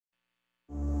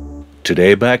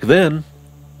Today back then.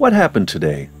 What happened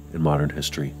today in modern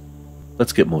history?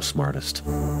 Let's get most smartest.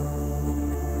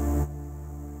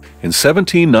 In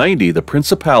 1790, the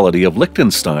Principality of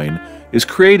Liechtenstein is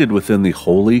created within the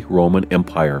Holy Roman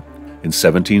Empire. In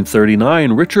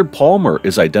 1739, Richard Palmer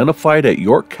is identified at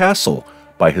York Castle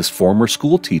by his former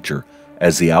schoolteacher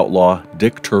as the outlaw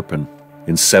Dick Turpin.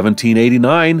 In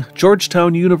 1789,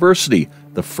 Georgetown University,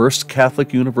 the first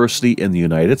Catholic university in the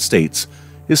United States,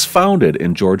 is founded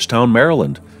in Georgetown,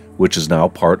 Maryland, which is now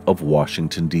part of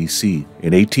Washington, D.C.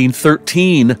 In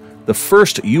 1813, the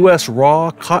first U.S.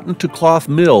 raw cotton-to-cloth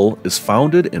mill is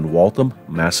founded in Waltham,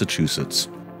 Massachusetts.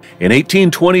 In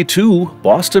 1822,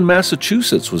 Boston,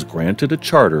 Massachusetts was granted a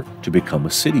charter to become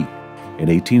a city. In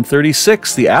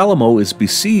 1836, the Alamo is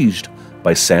besieged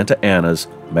by Santa Anna's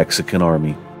Mexican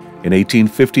army. In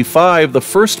 1855, the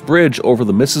first bridge over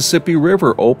the Mississippi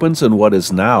River opens in what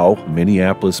is now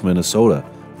Minneapolis, Minnesota.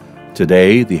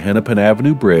 Today, the Hennepin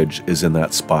Avenue Bridge is in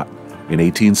that spot. In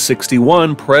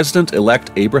 1861,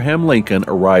 President-elect Abraham Lincoln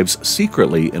arrives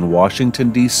secretly in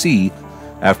Washington, D.C.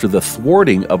 after the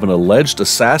thwarting of an alleged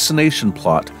assassination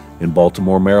plot in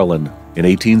Baltimore, Maryland. In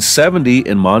 1870,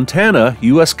 in Montana,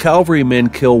 U.S. cavalrymen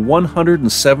kill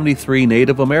 173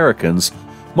 Native Americans,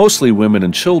 mostly women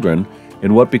and children,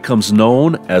 in what becomes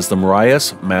known as the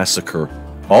Marias Massacre.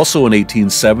 Also in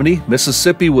 1870,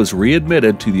 Mississippi was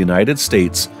readmitted to the United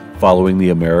States following the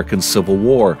American Civil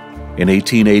War. In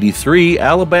 1883,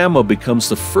 Alabama becomes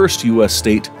the first U.S.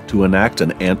 state to enact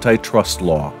an antitrust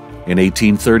law. In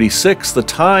 1836, the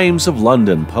Times of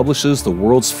London publishes the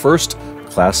world's first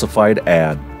classified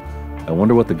ad. I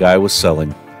wonder what the guy was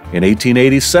selling. In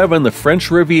 1887, the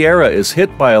French Riviera is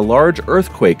hit by a large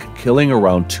earthquake, killing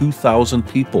around 2,000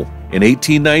 people. In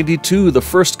 1892, the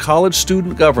first college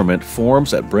student government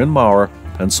forms at Bryn Mawr,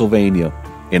 Pennsylvania.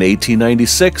 In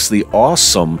 1896, the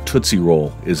awesome Tootsie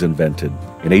Roll is invented.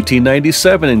 In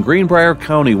 1897, in Greenbrier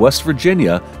County, West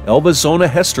Virginia, Elba Zona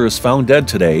Hester is found dead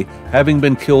today, having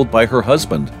been killed by her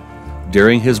husband.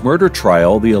 During his murder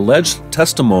trial, the alleged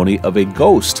testimony of a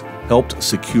ghost helped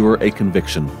secure a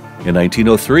conviction. In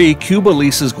 1903, Cuba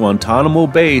leases Guantanamo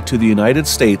Bay to the United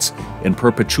States in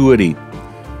perpetuity.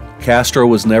 Castro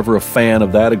was never a fan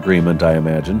of that agreement, I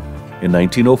imagine. In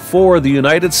 1904, the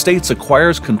United States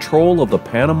acquires control of the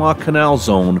Panama Canal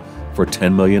Zone for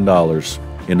 $10 million.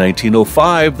 In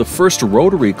 1905, the first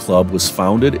Rotary Club was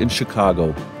founded in Chicago.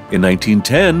 In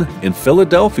 1910, in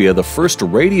Philadelphia, the first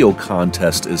radio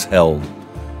contest is held.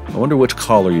 I wonder which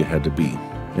caller you had to be.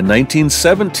 In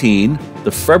 1917,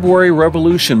 the February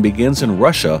Revolution begins in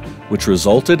Russia, which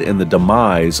resulted in the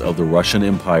demise of the Russian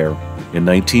Empire. In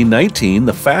 1919,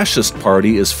 the Fascist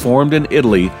Party is formed in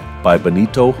Italy by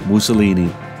Benito Mussolini.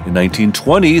 In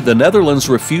 1920, the Netherlands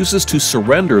refuses to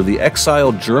surrender the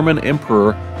exiled German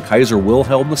Emperor Kaiser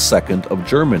Wilhelm II of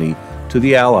Germany to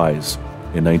the Allies.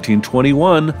 In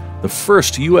 1921, the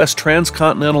first U.S.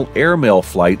 transcontinental airmail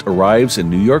flight arrives in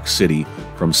New York City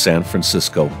from San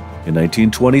Francisco. In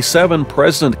 1927,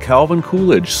 President Calvin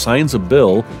Coolidge signs a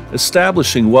bill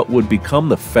establishing what would become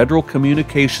the Federal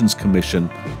Communications Commission,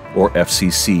 or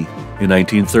FCC. In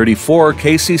 1934,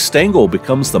 Casey Stengel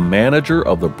becomes the manager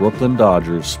of the Brooklyn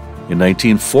Dodgers. In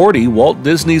 1940, Walt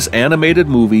Disney's animated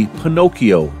movie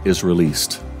Pinocchio is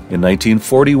released. In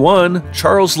 1941,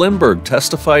 Charles Lindbergh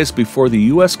testifies before the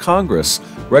U.S. Congress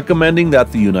recommending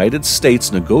that the United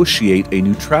States negotiate a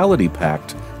neutrality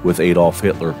pact with Adolf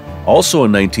Hitler. Also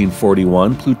in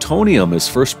 1941, plutonium is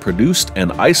first produced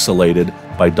and isolated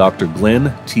by Dr.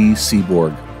 Glenn T.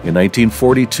 Seaborg. In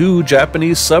 1942,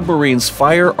 Japanese submarines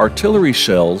fire artillery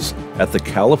shells at the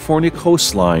California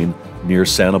coastline near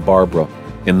Santa Barbara.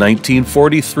 In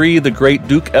 1943, the great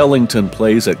Duke Ellington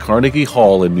plays at Carnegie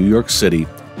Hall in New York City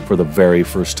for the very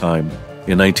first time.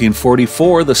 In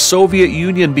 1944, the Soviet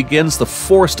Union begins the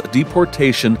forced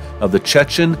deportation of the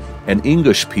Chechen and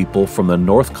Ingush people from the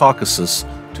North Caucasus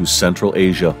to Central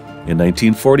Asia. In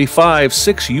 1945,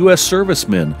 6 U.S.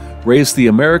 servicemen raised the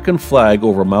American flag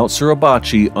over Mount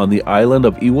Suribachi on the island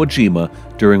of Iwo Jima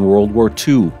during World War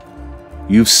II.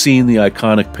 You've seen the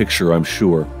iconic picture, I'm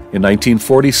sure. In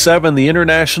 1947, the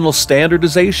International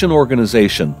Standardization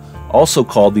Organization, also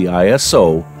called the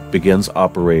ISO, begins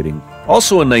operating.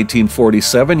 Also in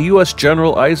 1947, U.S.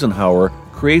 General Eisenhower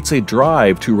creates a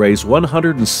drive to raise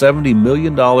 $170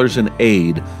 million in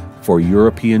aid for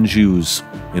European Jews.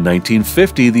 In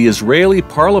 1950, the Israeli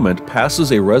parliament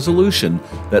passes a resolution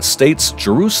that states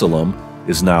Jerusalem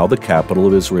is now the capital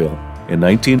of Israel. In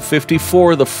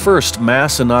 1954, the first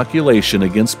mass inoculation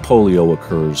against polio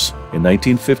occurs. In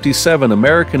 1957,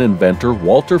 American inventor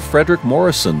Walter Frederick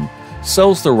Morrison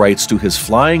sells the rights to his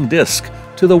flying disc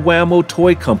to the Wham-O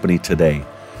toy company today.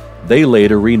 They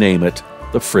later rename it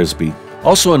the Frisbee.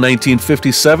 Also in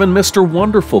 1957, Mr.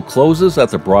 Wonderful closes at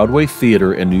the Broadway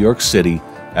Theater in New York City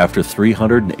after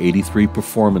 383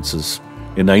 performances.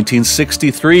 In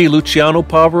 1963, Luciano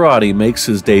Pavarotti makes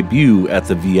his debut at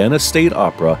the Vienna State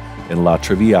Opera in La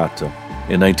Traviata.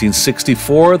 In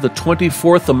 1964, the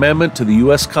 24th Amendment to the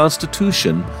U.S.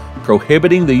 Constitution,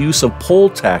 prohibiting the use of poll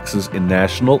taxes in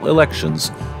national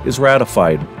elections, is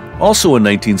ratified. Also in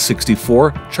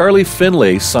 1964, Charlie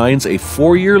Finlay signs a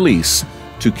 4-year lease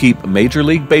to keep Major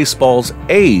League Baseball's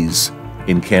A's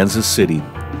in Kansas City.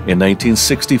 In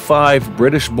 1965,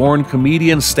 British-born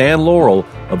comedian Stan Laurel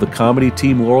of the comedy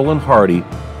team Laurel and Hardy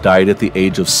died at the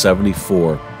age of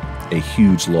 74, a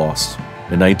huge loss.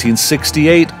 In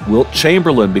 1968, Wilt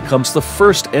Chamberlain becomes the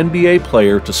first NBA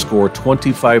player to score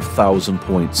 25,000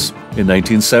 points. In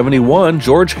 1971,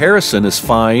 George Harrison is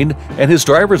fined and his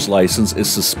driver's license is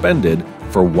suspended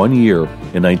for 1 year.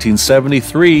 In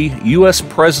 1973, U.S.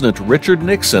 President Richard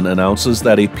Nixon announces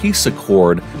that a peace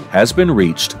accord has been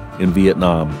reached in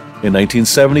Vietnam. In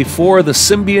 1974, the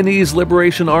Symbionese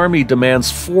Liberation Army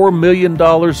demands $4 million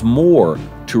more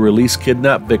to release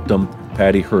kidnapped victim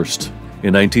Patty Hearst.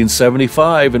 In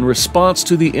 1975, in response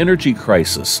to the energy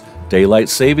crisis, daylight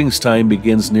savings time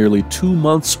begins nearly 2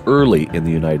 months early in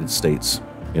the United States.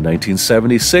 In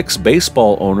 1976,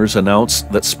 baseball owners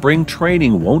announced that spring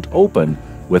training won't open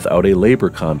without a labor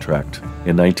contract.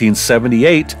 In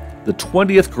 1978, the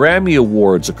 20th Grammy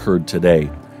Awards occurred today.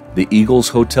 The Eagles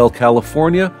Hotel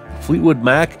California, Fleetwood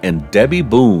Mac, and Debbie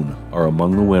Boone are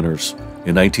among the winners.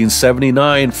 In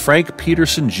 1979, Frank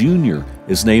Peterson Jr.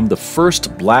 is named the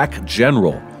first black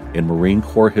general in Marine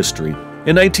Corps history.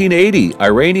 In 1980,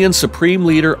 Iranian Supreme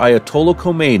Leader Ayatollah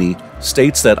Khomeini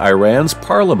states that Iran's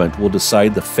parliament will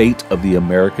decide the fate of the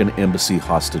American embassy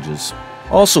hostages.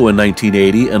 Also in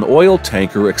 1980, an oil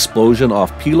tanker explosion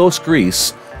off Pylos,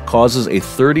 Greece, causes a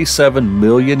 37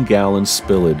 million gallon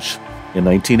spillage. In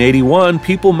 1981,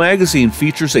 People magazine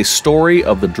features a story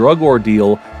of the drug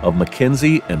ordeal of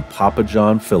Mackenzie and Papa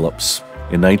John Phillips.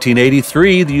 In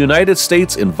 1983, the United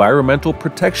States Environmental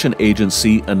Protection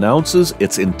Agency announces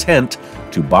its intent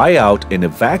to buy out and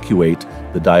evacuate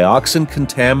the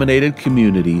dioxin-contaminated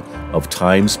community of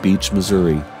Times Beach,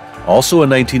 Missouri. Also in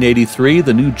 1983,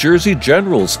 the New Jersey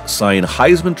Generals sign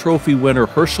Heisman Trophy winner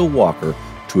Herschel Walker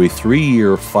to a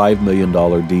 3-year, $5 million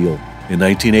deal. In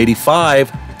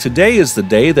 1985, today is the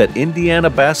day that Indiana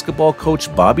basketball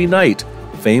coach Bobby Knight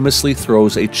famously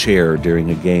throws a chair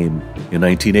during a game. In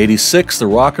 1986, the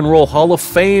Rock and Roll Hall of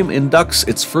Fame inducts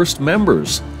its first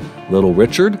members: Little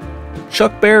Richard,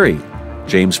 Chuck Berry,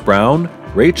 James Brown,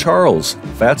 Ray Charles,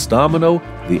 Fats Domino,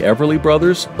 the Everly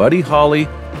Brothers, Buddy Holly,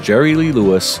 Jerry Lee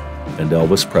Lewis, and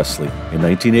Elvis Presley. In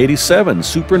 1987,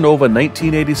 supernova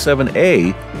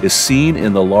 1987A is seen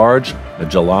in the Large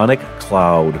Magellanic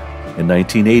Cloud. In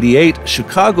 1988,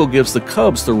 Chicago gives the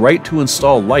Cubs the right to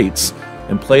install lights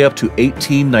and play up to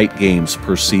 18 night games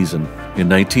per season. In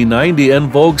 1990,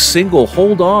 En Vogue's single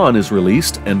Hold On is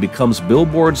released and becomes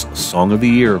Billboard's Song of the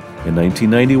Year. In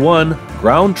 1991,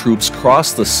 ground troops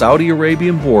cross the Saudi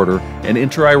Arabian border and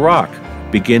enter Iraq,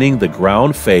 beginning the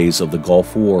ground phase of the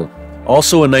Gulf War.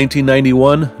 Also in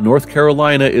 1991, North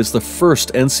Carolina is the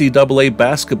first NCAA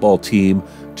basketball team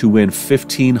to win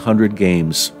 1,500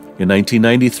 games. In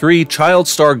 1993, child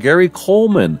star Gary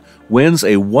Coleman wins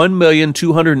a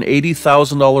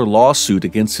 $1,280,000 lawsuit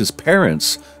against his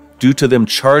parents due to them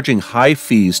charging high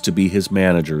fees to be his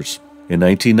managers. In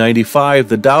 1995,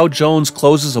 the Dow Jones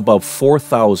closes above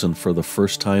 4,000 for the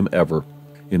first time ever.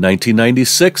 In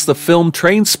 1996, the film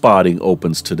Trainspotting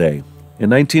opens today. In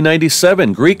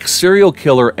 1997, Greek serial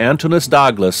killer Antonis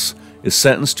Douglas is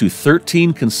sentenced to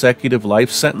 13 consecutive life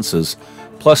sentences,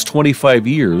 plus 25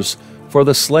 years, for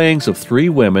the slayings of 3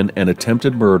 women and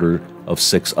attempted murder of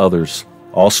 6 others.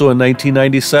 Also in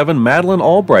 1997, Madeleine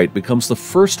Albright becomes the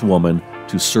first woman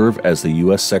to serve as the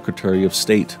U.S. Secretary of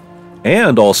State.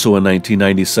 And also in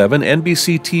 1997,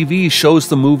 NBC TV shows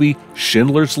the movie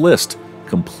Schindler's List,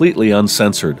 completely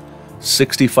uncensored.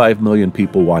 65 million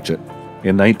people watch it.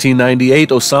 In 1998,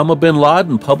 Osama bin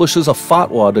Laden publishes a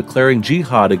fatwa declaring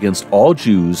jihad against all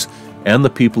Jews and the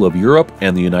people of Europe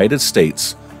and the United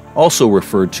States, also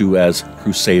referred to as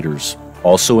Crusaders.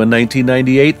 Also in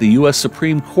 1998, the U.S.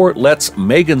 Supreme Court lets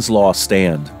Megan's Law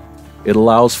stand. It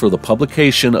allows for the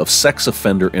publication of sex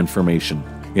offender information.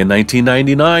 In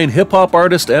 1999, hip-hop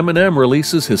artist Eminem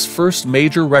releases his first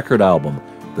major record album,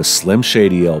 the Slim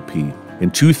Shady LP.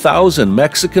 In 2000,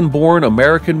 Mexican-born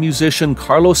American musician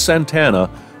Carlos Santana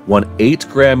won 8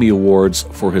 Grammy Awards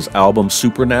for his album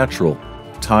Supernatural,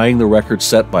 tying the record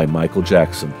set by Michael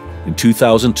Jackson. In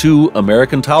 2002,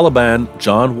 American Taliban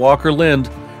John Walker Lind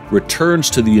returns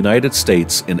to the United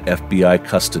States in FBI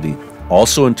custody.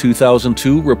 Also in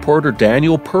 2002, reporter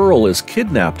Daniel Pearl is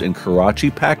kidnapped in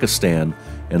Karachi, Pakistan,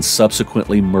 and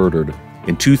subsequently murdered.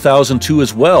 In 2002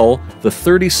 as well, the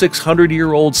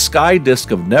 3,600-year-old sky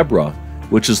disk of Nebra,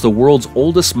 which is the world's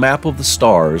oldest map of the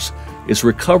stars, is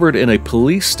recovered in a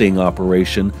police sting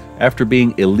operation after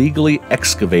being illegally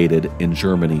excavated in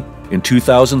Germany. In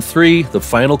 2003, the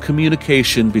final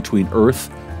communication between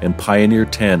Earth and Pioneer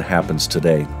 10 happens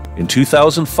today. In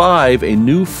 2005, a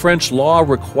new French law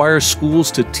requires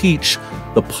schools to teach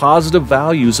the positive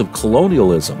values of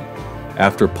colonialism.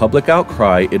 After public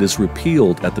outcry, it is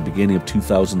repealed at the beginning of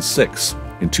 2006.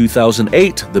 In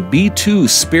 2008, the B-2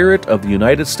 Spirit of the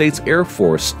United States Air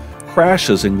Force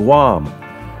crashes in Guam.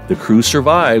 The crew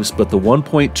survives, but the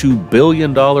 $1.2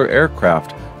 billion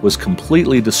aircraft was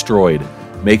completely destroyed,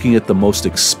 making it the most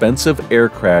expensive air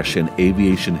crash in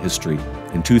aviation history.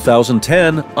 In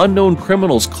 2010, unknown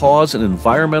criminals cause an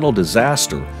environmental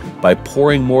disaster by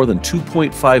pouring more than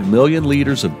 2.5 million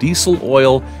liters of diesel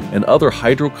oil and other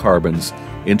hydrocarbons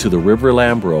into the River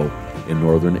Lambro in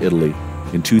northern Italy.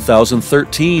 In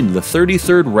 2013, the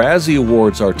 33rd Razzie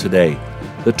Awards are today.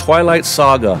 The Twilight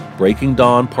Saga Breaking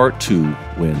Dawn Part 2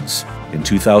 wins. In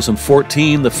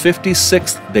 2014, the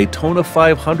 56th Daytona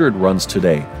 500 runs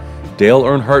today. Dale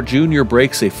Earnhardt Jr.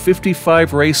 breaks a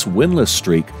 55-race winless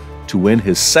streak to win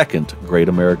his second Great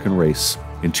American Race.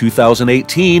 In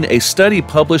 2018, a study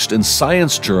published in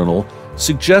Science Journal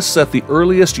suggests that the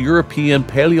earliest European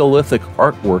Paleolithic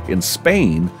artwork in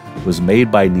Spain was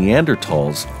made by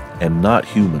Neanderthals and not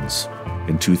humans.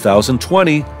 In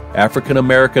 2020,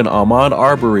 African-American Ahmaud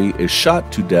Arbery is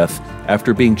shot to death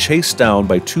after being chased down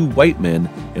by two white men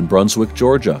in Brunswick,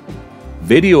 Georgia.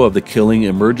 Video of the killing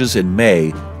emerges in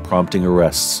May, prompting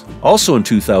arrests. Also in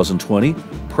 2020,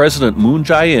 President Moon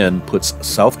Jae-in puts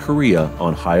South Korea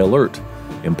on high alert,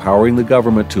 empowering the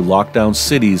government to lock down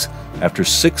cities after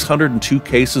 602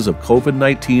 cases of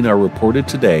COVID-19 are reported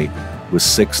today, with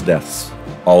 6 deaths.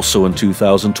 Also in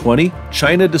 2020,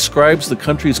 China describes the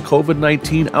country's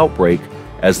COVID-19 outbreak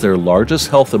as their largest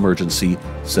health emergency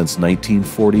since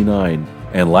 1949.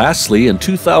 And lastly, in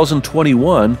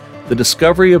 2021, the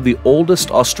discovery of the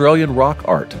oldest Australian rock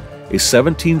art, a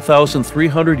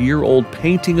 17,300-year-old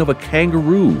painting of a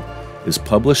kangaroo, is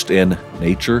published in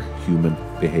Nature Human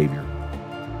Behavior.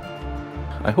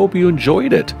 I hope you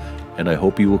enjoyed it, and I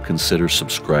hope you will consider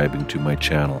subscribing to my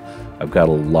channel. I've got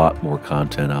a lot more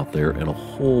content out there and a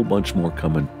whole bunch more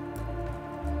coming.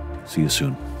 See you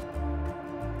soon.